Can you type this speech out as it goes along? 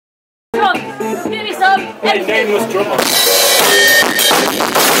give me some. Yeah, nameless drummer.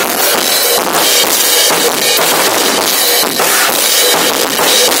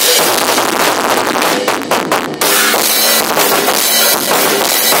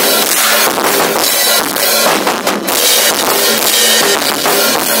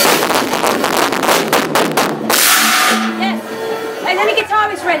 Yes. And then the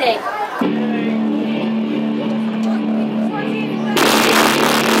guitar is ready.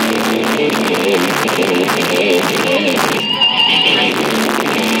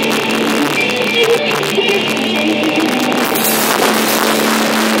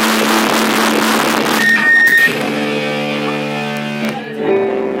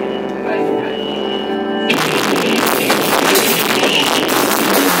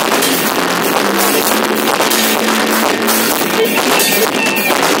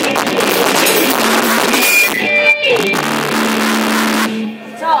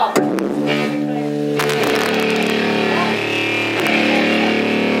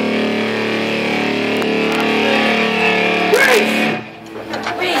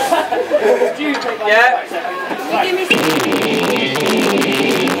 Yeah. You give me some.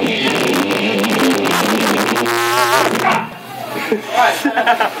 Right.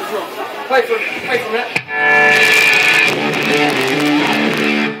 Play for a minute.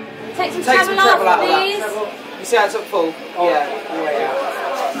 Take some treble off, please. You see how it's up full? Oh. Yeah. Way out.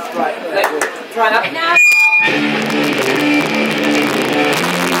 Right. Try that. Now.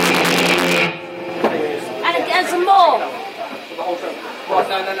 And some more. What?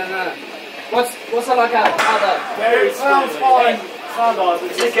 No. What's that like out there? Very sounds fine.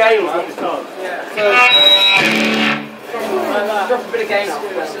 It's a gale what it's called. Yeah. So drop a bit of gain off.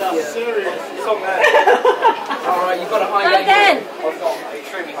 Serious. It's on there. Alright, you've got a high Go gain. again.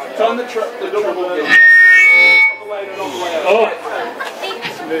 Extremely high gain. Turn the double ball. Oh.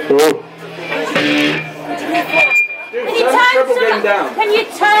 Can you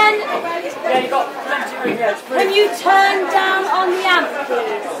turn? Yeah, you got plenty of room. Yeah, it's Can you turn down on the amp,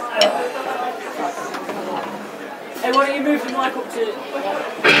 please? Hey, why don't you move the mic up to...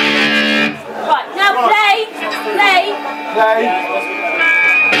 Right, now play.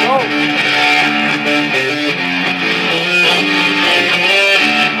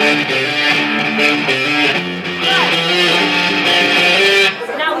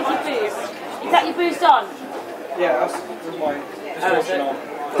 Now with your boost. Is that your boost on? Yeah, that's my on.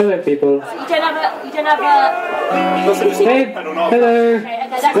 Hello, people. You don't have a. Hey, hello. Okay,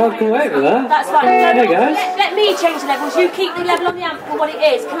 that's Welcome fine. over there. That's fine. Hey, guys. Let me change the levels. You keep the level on the amp for what it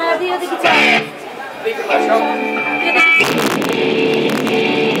is. Can I have the other guitar?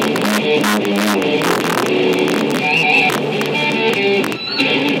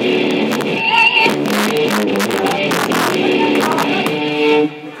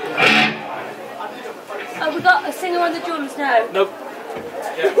 Oh, we got a singer on the drums now. Nope.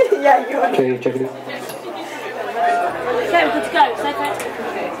 Yeah, you are. Okay, check it out. Okay, we're good to go. So, okay.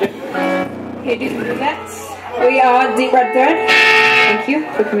 Okay, do some relax. We are Deep Red Thread. Thank you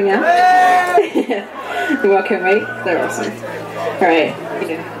for coming out. You're welcome, mate. They're awesome. Alright,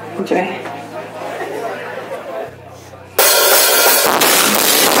 enjoy.